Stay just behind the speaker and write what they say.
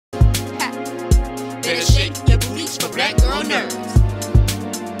Better shake your booties for black girl nerves.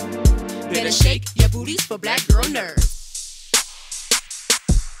 Better shake your booties for black girl nerves.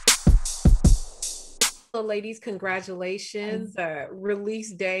 Well, ladies, congratulations.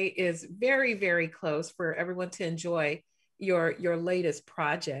 Release day is very, very close for everyone to enjoy your latest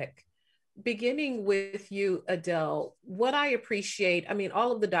project. Beginning with you, Adele, what I appreciate, I mean,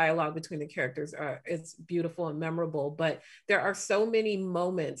 all of the dialogue between the characters is beautiful and memorable, but there are so many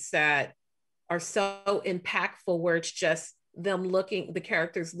moments that are so impactful where it's just the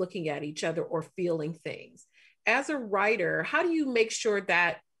characters looking at each other or feeling things. As a writer, how do you make sure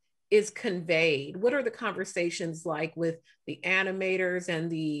that is conveyed? What are the conversations like with the animators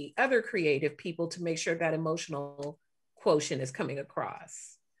and the other creative people to make sure that emotional quotient is coming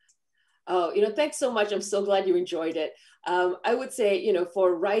across? Oh, thanks so much. I'm so glad you enjoyed it. I would say,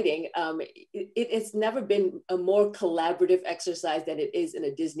 for writing, it has never been a more collaborative exercise than it is in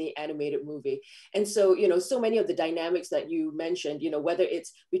a Disney animated movie. And so, so many of the dynamics that you mentioned, whether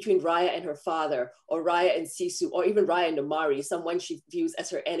it's between Raya and her father, or Raya and Sisu, or even Raya and Namari, someone she views as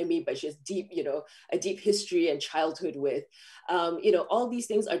her enemy, but she has a deep history and childhood with. All these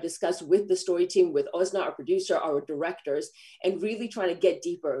things are discussed with the story team, with Osnat, our producer, our directors, and really trying to get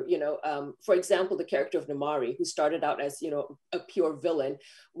deeper. For example, the character of Namari, who started out as a pure villain,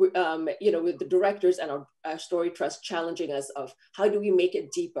 with the directors and our story trust challenging us of how do we make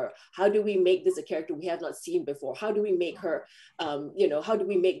it deeper? How do we make this a character we have not seen before? How do we make her, how do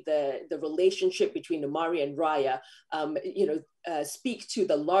we make the relationship between Namari and Raya, speak to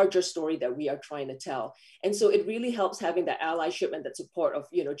the larger story that we are trying to tell? And so it really helps having that allyship and that support of,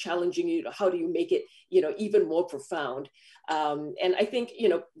 challenging you, how do you make it, even more profound? And I think,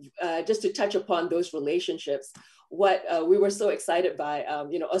 just to touch upon those relationships, what we were so excited by,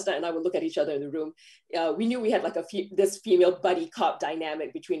 Osnat and I would look at each other in the room. We knew we had like this female buddy cop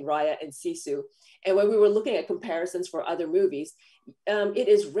dynamic between Raya and Sisu. And when we were looking at comparisons for other movies, it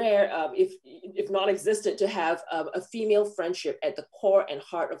is rare, if non-existent, to have a female friendship at the core and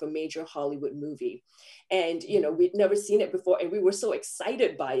heart of a major Hollywood movie. And, we'd never seen it before, and we were so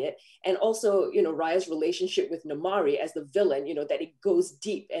excited by it. And also, Raya's relationship with Namari as the villain, that it goes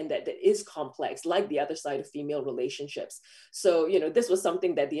deep and that it is complex, like the other side of female relationships. So, this was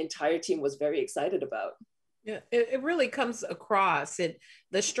something that the entire team was very excited about. Yeah, it really comes across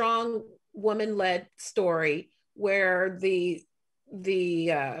the strong woman-led story where the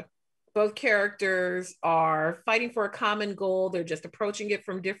both characters are fighting for a common goal. They're just approaching it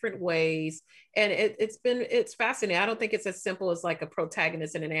from different ways. And it's fascinating. I don't think it's as simple as like a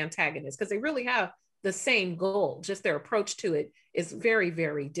protagonist and an antagonist, because they really have the same goal, just their approach to it is very,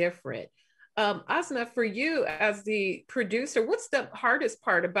 very different. Asna, for you as the producer, what's the hardest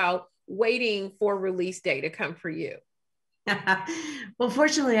part about waiting for release day to come for you? Well,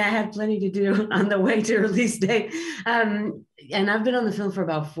 fortunately, I had plenty to do on the way to release day. And I've been on the film for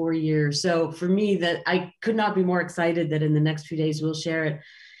about 4 years. So for me, that I could not be more excited that in the next few days we'll share it.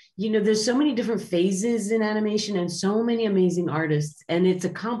 There's so many different phases in animation and so many amazing artists, and it's a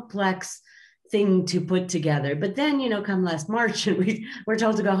complex thing to put together. But then, come last March and we're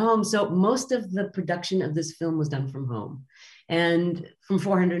told to go home. So most of the production of this film was done from home, and from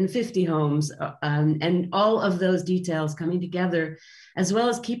 450 homes, and all of those details coming together, as well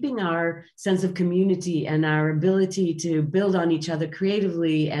as keeping our sense of community and our ability to build on each other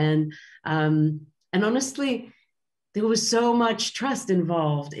creatively. And honestly, there was so much trust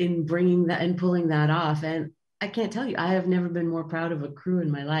involved in bringing that and pulling that off. And I can't tell you, I have never been more proud of a crew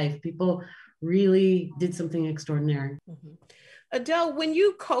in my life. People really did something extraordinary. Mm-hmm. Adele, when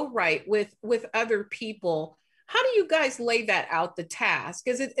you co-write with other people, how do you guys lay that out, the task?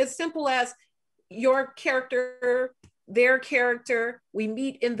 Is it as simple as your character, their character, we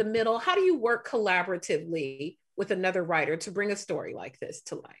meet in the middle? How do you work collaboratively with another writer to bring a story like this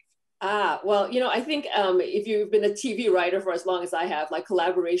to life? Well, I think if you've been a TV writer for as long as I have, like,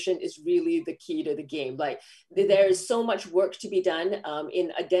 collaboration is really the key to the game. Like, there is so much work to be done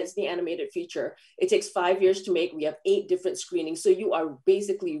in a Disney animated feature. It takes 5 years to make. We have 8 different screenings. So you are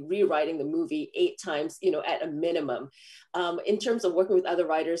basically rewriting the movie 8 times, at a minimum. In terms of working with other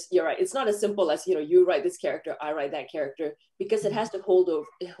writers, you're right. It's not as simple as, you write this character, I write that character, because it has to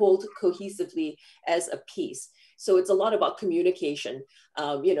hold cohesively as a piece. So it's a lot about communication.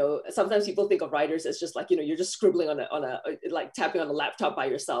 Sometimes people think of writers as just like, you're just scribbling on a like tapping on a laptop by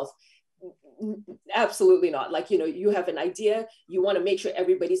yourself. Absolutely not. Like, you have an idea, you want to make sure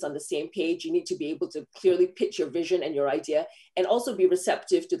everybody's on the same page. You need to be able to clearly pitch your vision and your idea, and also be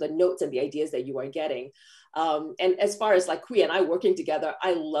receptive to the notes and the ideas that you are getting. And as far as like Kui and I working together,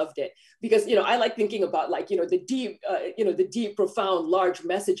 I loved it because, you know, I like thinking about like, you know, the deep, profound, large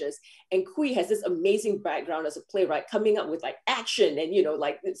messages. And Kui has this amazing background as a playwright, coming up with like action and, you know,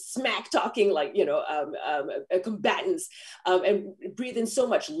 like smack talking, like, you know, combatants, and breathing so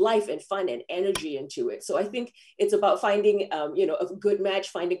much life and fun and energy into it. So I think it's about finding, you know, a good match,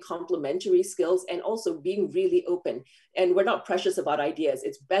 finding complementary skills, and also being really open. And we're not precious about ideas.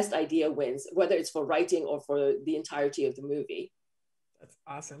 It's best idea wins, whether it's for writing or for the entirety of the movie. That's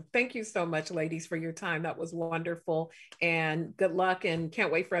awesome. Thank you so much, ladies, for your time. That was wonderful. And good luck, and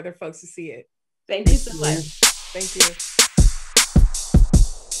can't wait for other folks to see it. Thank you so much. Thank you.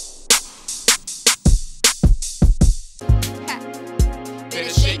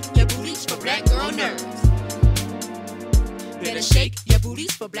 Better shake your booties for black girl nerves. Better shake your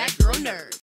booties for black girl nerves.